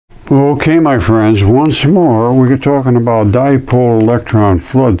Okay, my friends, once more we're talking about dipole electron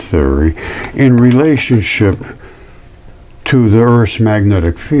flood theory in relationship to the Earth's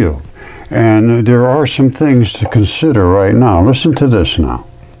magnetic field. And there are some things to consider right now. Listen to this now.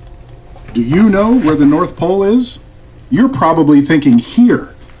 Do you know where the North Pole is? You're probably thinking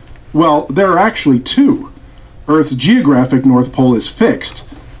here. Well, there are actually two. Earth's geographic North Pole is fixed,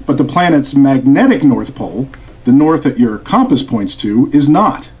 but the planet's magnetic North Pole, the north that your compass points to, is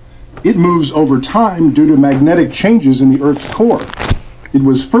not. It moves over time due to magnetic changes in the Earth's core. It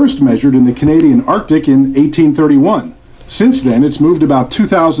was first measured in the Canadian Arctic in 1831. Since then, it's moved about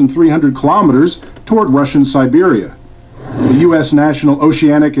 2,300 kilometers toward Russian Siberia. The U.S. National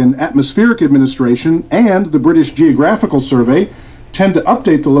Oceanic and Atmospheric Administration and the British Geographical Survey tend to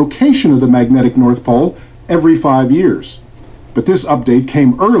update the location of the magnetic North Pole every 5 years. But this update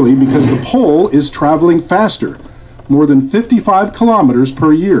came early because the pole is traveling faster, more than 55 kilometers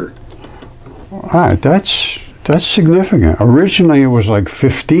per year. All right, that's significant. Originally, it was like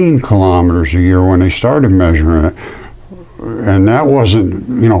 15 kilometers a year when they started measuring it. And that wasn't,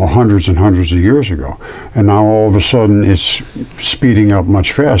 hundreds and hundreds of years ago. And now all of a sudden it's speeding up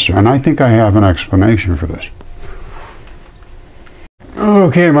much faster. And I think I have an explanation for this.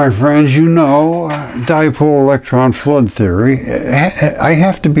 Okay, my friends, dipole electron flood theory. I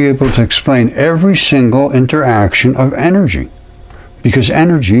have to be able to explain every single interaction of energy, because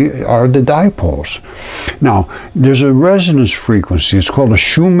energy are the dipoles. Now, there's a resonance frequency. It's called a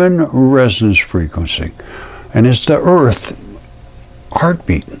Schumann resonance frequency. And it's the Earth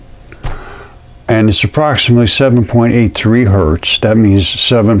heartbeat. And it's approximately 7.83 hertz. That means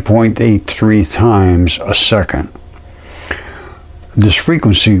 7.83 times a second. This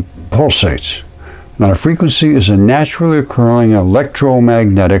frequency pulsates. Now, a frequency is a naturally occurring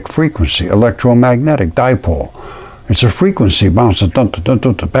electromagnetic frequency, electromagnetic dipole. It's a frequency bouncing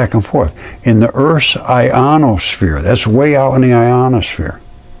back and forth in the Earth's ionosphere. That's way out in the ionosphere.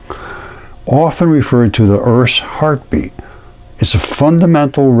 Often referred to the Earth's heartbeat. It's a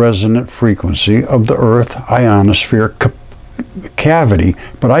fundamental resonant frequency of the Earth ionosphere cavity,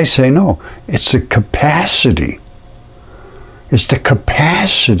 but I say no, it's the capacity. It's the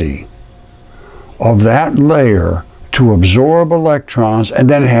capacity of that layer to absorb electrons, and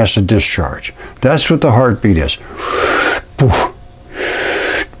then it has to discharge. That's what the heartbeat is.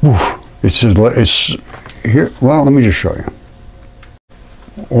 It's here. Well, let me just show you.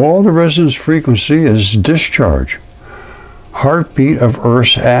 All the resonance frequency is discharge. Heartbeat of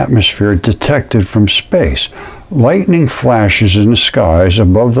Earth's atmosphere detected from space. Lightning flashes in the skies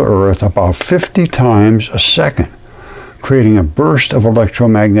above the Earth about 50 times a second, creating a burst of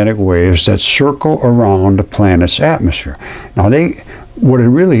electromagnetic waves that circle around the planet's atmosphere. Now, what it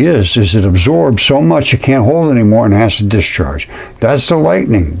really is it absorbs so much it can't hold anymore and has to discharge. That's the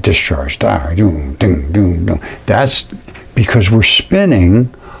lightning discharge. That's because we're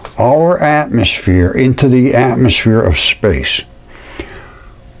spinning our atmosphere into the atmosphere of space.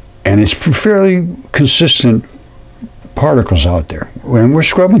 And it's fairly consistent particles out there, and we're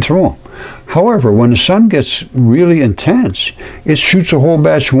scrubbing through them. However, when the sun gets really intense, it shoots a whole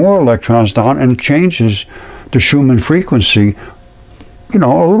batch more electrons down, and it changes the Schumann frequency, a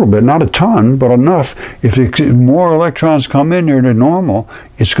little bit, not a ton, but enough. If more electrons come in there than normal,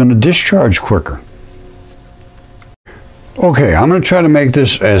 it's going to discharge quicker. Okay, I'm going to try to make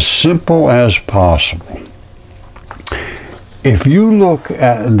this as simple as possible. If you look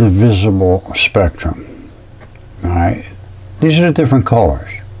at the visible spectrum, all right, these are the different colors.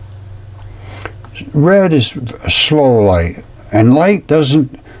 Red is slow light, and light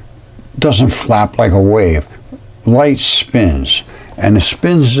doesn't flap like a wave. Light spins, and it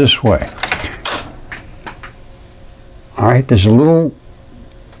spins this way. All right, there's a little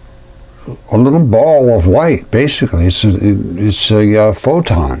ball of light. Basically, it's a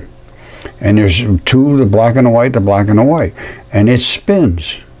photon, and there's two: the black and the white, and it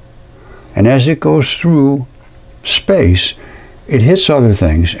spins. And as it goes through space, it hits other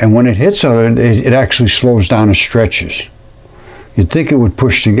things, and when it hits it actually slows down and stretches. You'd think it would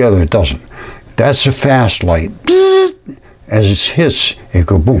push together, it doesn't. That's a fast light. As it hits, it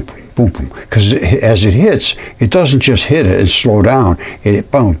goes boom, boom, boom. Because as it hits, it doesn't just hit it and slow down. It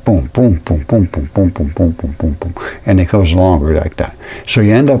boom, boom, boom, boom, boom, boom, boom, boom, boom, boom, boom, boom, and it goes longer like that. So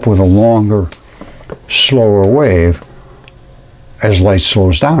you end up with a longer, slower wave as light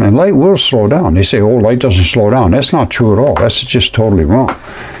slows down. And light will slow down. They say, oh, light doesn't slow down. That's not true at all. That's just totally wrong.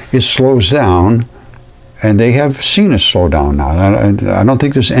 It slows down, and they have seen it slow down now. I don't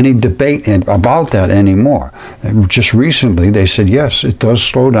think there's any debate about that anymore. Just recently, they said, yes, it does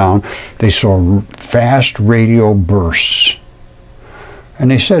slow down. They saw fast radio bursts. And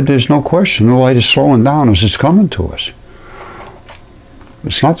they said there's no question the light is slowing down as it's coming to us.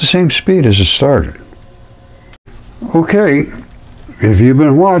 It's not the same speed as it started. Okay, if you've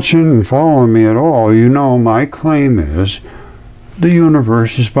been watching and following me at all, you know my claim is the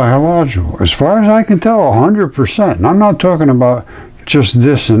universe is biological. As far as I can tell, 100%. And I'm not talking about just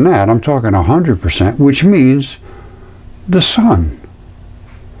this and that. I'm talking 100%, which means the sun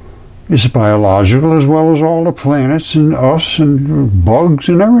is biological as well as all the planets and us and bugs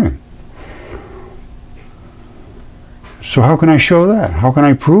and everything. So how can I show that? How can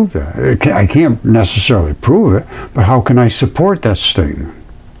I prove that? I can't necessarily prove it, but how can I support that statement?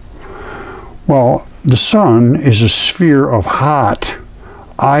 Well, the sun is a sphere of hot,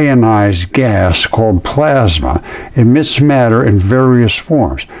 ionized gas called plasma, emits matter in various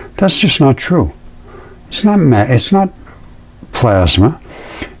forms. That's just not true. It's not plasma.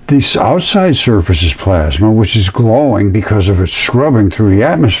 The outside surface is plasma, which is glowing because of its scrubbing through the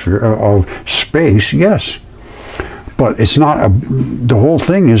atmosphere of space, yes. But it's not the whole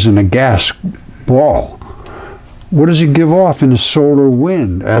thing isn't a gas ball. What does it give off in the solar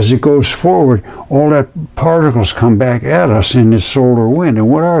wind? As it goes forward, all that particles come back at us in the solar wind. And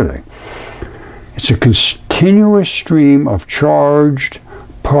what are they? It's a continuous stream of charged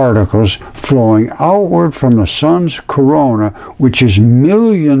particles flowing outward from the sun's corona, which is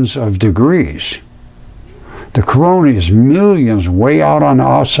millions of degrees. The corona is millions way out on the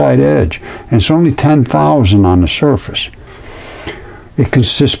outside edge, and it's only 10,000 on the surface. It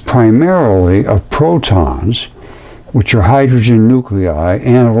consists primarily of protons, which are hydrogen nuclei,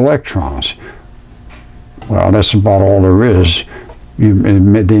 and electrons. Well, that's about all there is.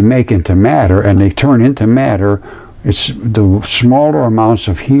 They make into matter, and they turn into matter. It's the smaller amounts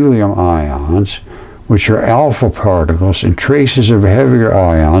of helium ions, which are alpha particles, and traces of heavier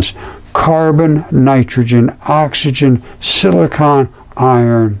ions, carbon, nitrogen, oxygen, silicon,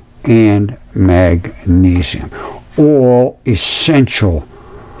 iron, and magnesium. All essential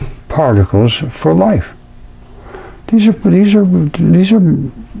particles for life. These are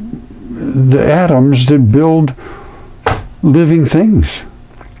the atoms that build living things.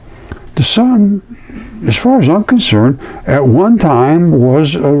 The sun, as far as I'm concerned, at one time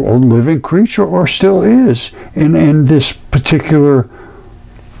was a living creature, or still is, in this particular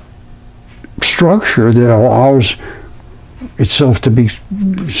structure that allows itself to be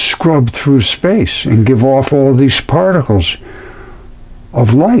scrubbed through space and give off all these particles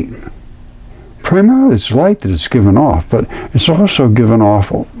of light. Primarily it's light that it's given off, but it's also given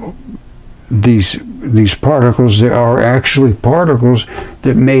off these particles that are actually particles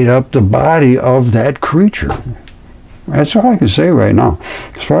that made up the body of that creature. That's all I can say right now.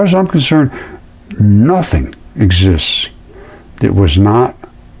 As far as I'm concerned, nothing exists that was not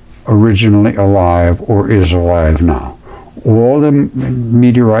originally alive or is alive now. All the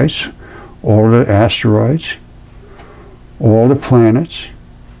meteorites, all the asteroids, all the planets,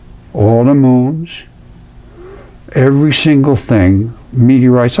 all the moons, every single thing,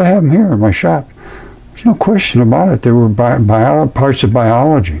 meteorites, I have them here in my shop. There's no question about it. They were parts of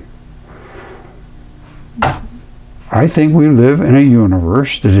biology. I think we live in a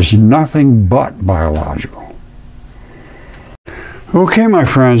universe that is nothing but biological. Okay, my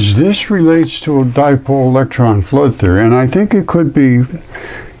friends, this relates to a dipole electron flood theory, and I think it could be,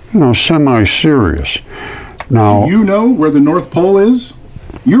 semi-serious. Now, do you know where the North Pole is?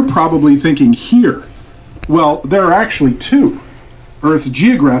 You're probably thinking here. Well, there are actually two. Earth's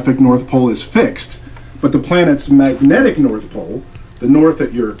geographic North Pole is fixed, but the planet's magnetic North Pole, the north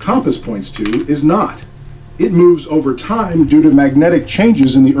that your compass points to, is not. It moves over time due to magnetic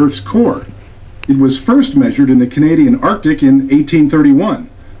changes in the Earth's core. It was first measured in the Canadian Arctic in 1831.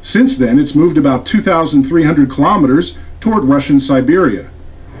 Since then, it's moved about 2,300 kilometers toward Russian Siberia.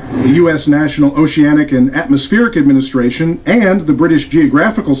 The U.S. National Oceanic and Atmospheric Administration and the British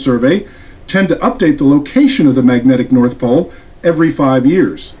Geographical Survey tend to update the location of the magnetic North Pole every 5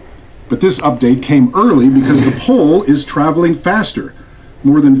 years. But this update came early because the pole is traveling faster,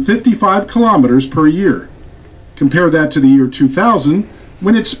 more than 55 kilometers per year. Compare that to the year 2000,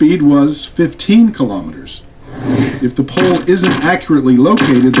 when its speed was 15 kilometers. If the pole isn't accurately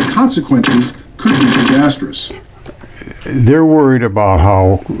located, the consequences could be disastrous. They're worried about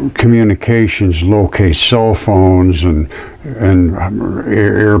how communications locate cell phones and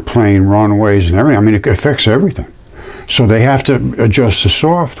airplane runways and everything. I mean, it affects everything. So they have to adjust the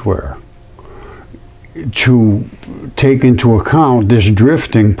software to take into account this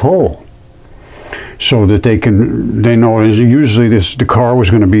drifting pole, so that they know usually the car was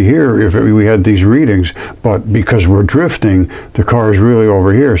going to be here if we had these readings, but because we're drifting, the car is really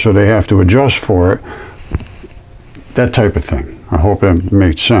over here, so they have to adjust for it. That type of thing. I hope that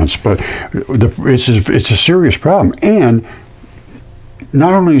makes sense. But it's a serious problem. And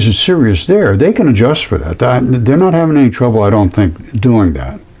not only is it serious there, they can adjust for that. They're not having any trouble, I don't think, doing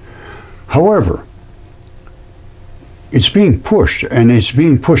that. However, it's being pushed, and it's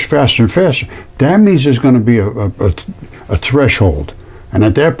being pushed faster and faster. That means there's going to be a threshold. And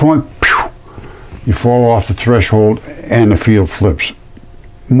at that point, pew, you fall off the threshold and the field flips.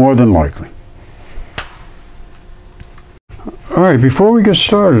 More than likely. All right, before we get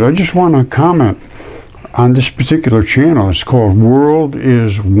started, I just want to comment on this particular channel. It's called World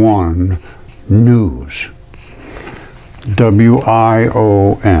is One News.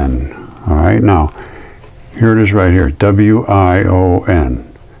 W-I-O-N. All right, now, here it is right here. W-I-O-N.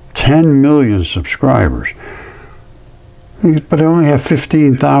 10 million subscribers. But I only have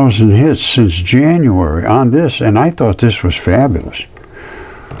 15,000 hits since January on this, and I thought this was fabulous.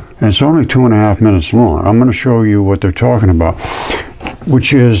 And it's only 2.5 minutes long. I'm going to show you what they're talking about,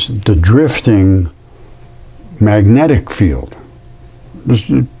 which is the drifting magnetic field.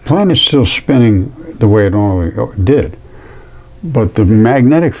 The planet's still spinning the way it normally did, but the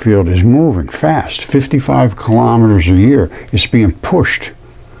magnetic field is moving fast, 55 kilometers a year. It's being pushed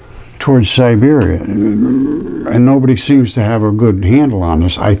towards Siberia, and nobody seems to have a good handle on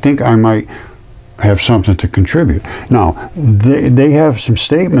this. I think I might have something to contribute. Now, they have some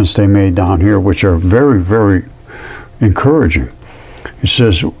statements they made down here which are very, very encouraging. It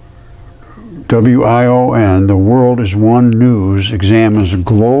says, WION, the World is One News examines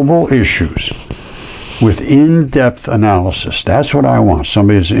global issues with in-depth analysis. That's what I want.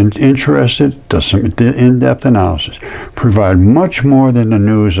 Somebody that's interested, does some in-depth analysis. Provide much more than the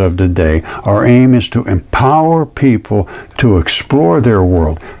news of the day. Our aim is to empower people to explore their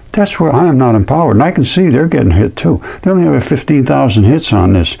world. That's where I am not empowered. And I can see they're getting hit too. They only have 15,000 hits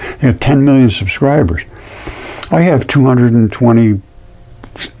on this. They have 10 million subscribers. I have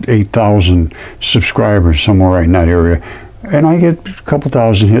 228,000 subscribers somewhere in that area. And I get a couple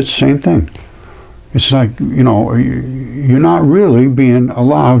thousand hits, same thing. It's like, you know, you're not really being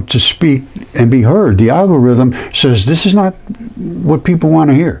allowed to speak and be heard. The algorithm says this is not what people want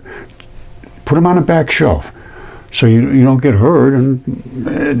to hear. Put them on a back shelf so you don't get heard. And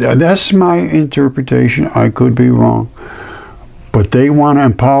that's my interpretation. I could be wrong. But they want to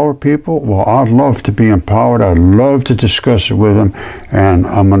empower people. Well, I'd love to be empowered. I'd love to discuss it with them. And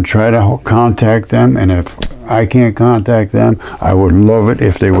I'm going to try to contact them. And if I can't contact them, I would love it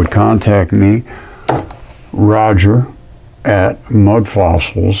if they would contact me. Roger at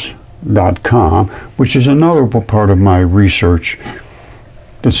mudfossils.com, which is another part of my research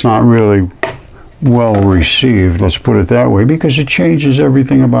that's not really well received, let's put it that way, because it changes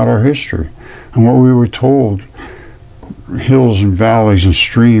everything about our history and what we were told hills and valleys and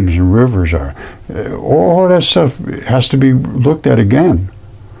streams and rivers are. All of that stuff has to be looked at again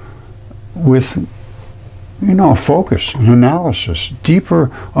with, you know, focus and analysis,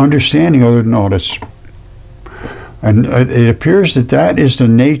 deeper understanding other than all this. And it appears that that is the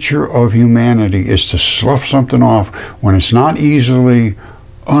nature of humanity, is to slough something off when it's not easily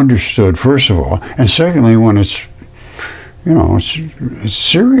understood, first of all, and secondly, when it's, you know, it's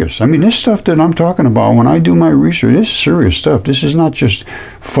serious. I mean, this stuff that I'm talking about, when I do my research, this is serious stuff. This is not just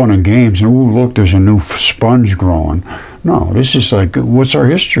fun and games, and ooh, look, there's a new sponge growing. No, this is like, what's our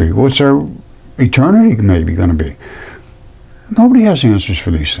history? What's our eternity maybe going to be? Nobody has answers for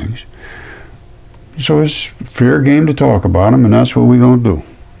these things. So it's fair game to talk about them, and that's what we're going to do.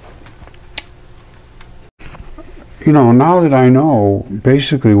 You know, now that I know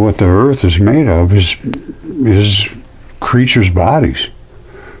basically what the earth is made of is creatures' bodies.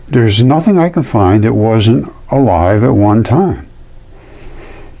 There's nothing I can find that wasn't alive at one time.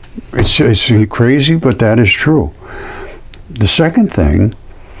 It's crazy, but that is true. The second thing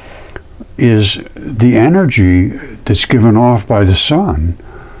is the energy that's given off by the sun.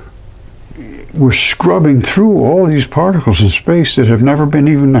 We're scrubbing through all these particles in space that have never been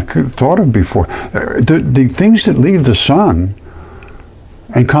even thought of before. The things that leave the sun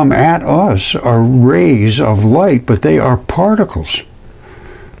and come at us are rays of light, but they are particles.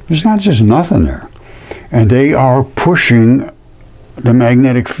 There's not just nothing there. And they are pushing the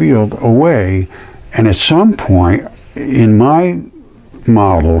magnetic field away. And at some point, in my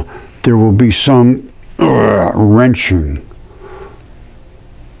model, there will be some wrenching,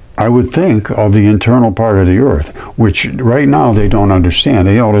 I would think, of the internal part of the earth, which right now they don't understand.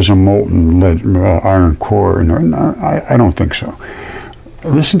 They know there's a molten lead, iron core, and I don't think so.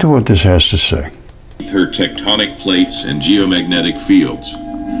 Listen to what this has to say. Her tectonic plates and geomagnetic fields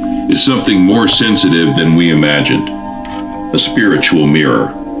is something more sensitive than we imagined, a spiritual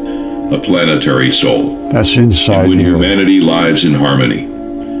mirror, a planetary soul. That's inside And when the Earth. humanity lives in harmony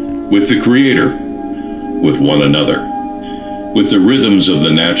with the Creator, with one another, with the rhythms of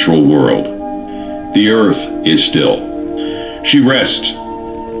the natural world, the Earth is still. She rests,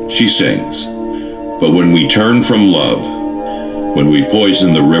 she sings. But when we turn from love, when we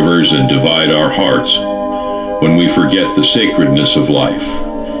poison the rivers and divide our hearts, when we forget the sacredness of life,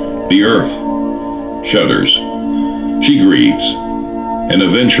 the Earth shudders, she grieves, and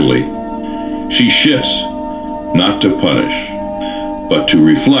eventually she shifts, not to punish, but to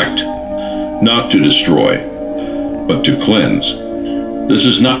reflect, not to destroy, but to cleanse. This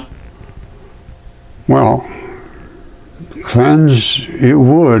is not... Well, cleanse it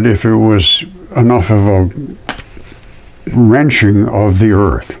would if it was enough of a wrenching of the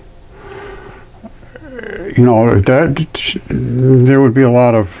earth. You know, that there would be a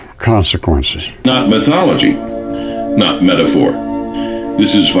lot of consequences. Not mythology, not metaphor.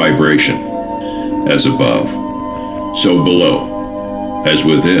 This is vibration, as above, so below, as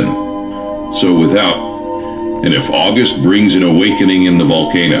within, so without. And if August brings an awakening in the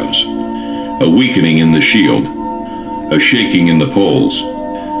volcanoes, a weakening in the shield, a shaking in the poles,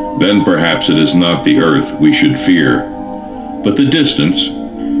 then perhaps it is not the earth we should fear, but the distance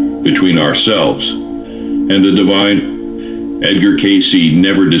between ourselves and the divine. Edgar Cayce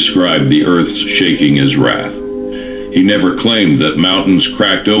never described the earth's shaking as wrath. He never claimed that mountains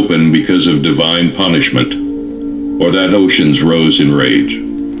cracked open because of divine punishment, or that oceans rose in rage.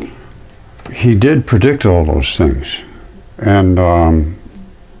 He did predict all those things. And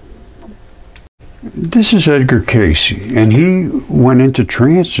this is Edgar Cayce, and he went into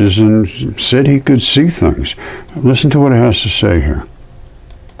trances and said he could see things. Listen to what it has to say here.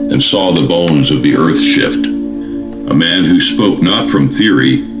 And saw the bones of the earth shift. A man who spoke not from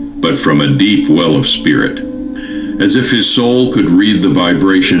theory, but from a deep well of spirit, as if his soul could read the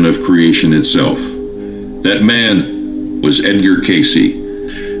vibration of creation itself. That man was Edgar Cayce,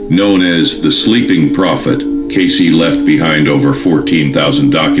 known as the Sleeping Prophet. Cayce left behind over 14,000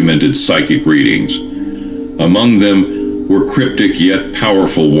 documented psychic readings. Among them were cryptic yet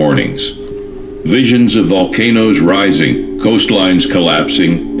powerful warnings. Visions of volcanoes rising, coastlines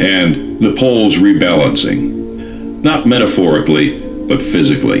collapsing, and the poles rebalancing. Not metaphorically, but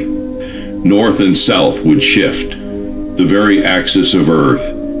physically. North and south would shift. The very axis of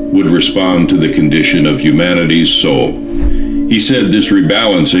Earth would respond to the condition of humanity's soul. He said this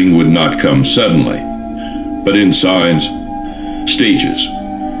rebalancing would not come suddenly, but in signs, stages,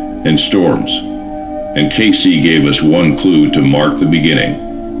 and storms. And Cayce gave us one clue to mark the beginning.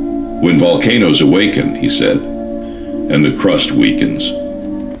 When volcanoes awaken, he said, and the crust weakens.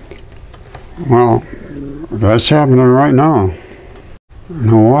 Well, that's happening right now.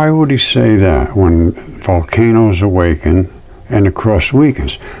 Now, why would he say that when volcanoes awaken and the crust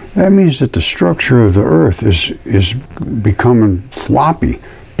weakens? That means that the structure of the earth is becoming floppy.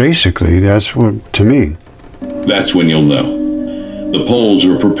 Basically, that's what, to me. That's when you'll know. The poles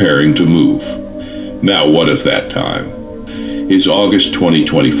are preparing to move. Now, what if that time is August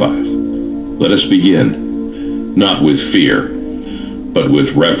 2025? Let us begin, not with fear, but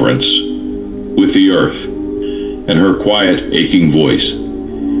with reverence, with the earth and her quiet, aching voice,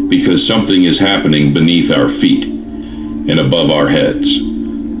 because something is happening beneath our feet and above our heads.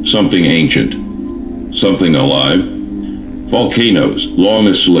 Something ancient, something alive. Volcanoes, long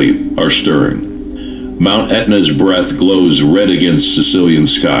asleep, are stirring. Mount Etna's breath glows red against Sicilian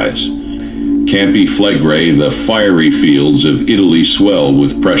skies. Campi Flegrei, the fiery fields of Italy, swell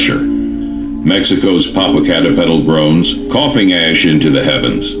with pressure. Mexico's Popocatépetl groans, coughing ash into the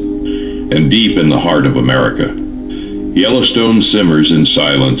heavens. And deep in the heart of America, Yellowstone simmers in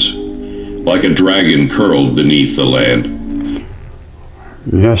silence, like a dragon curled beneath the land.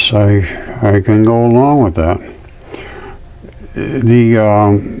 Yes, I can go along with that.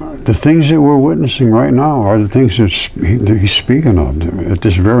 The things that we're witnessing right now are the things that he's speaking of at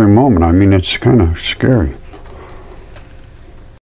this very moment. I mean, it's kind of scary.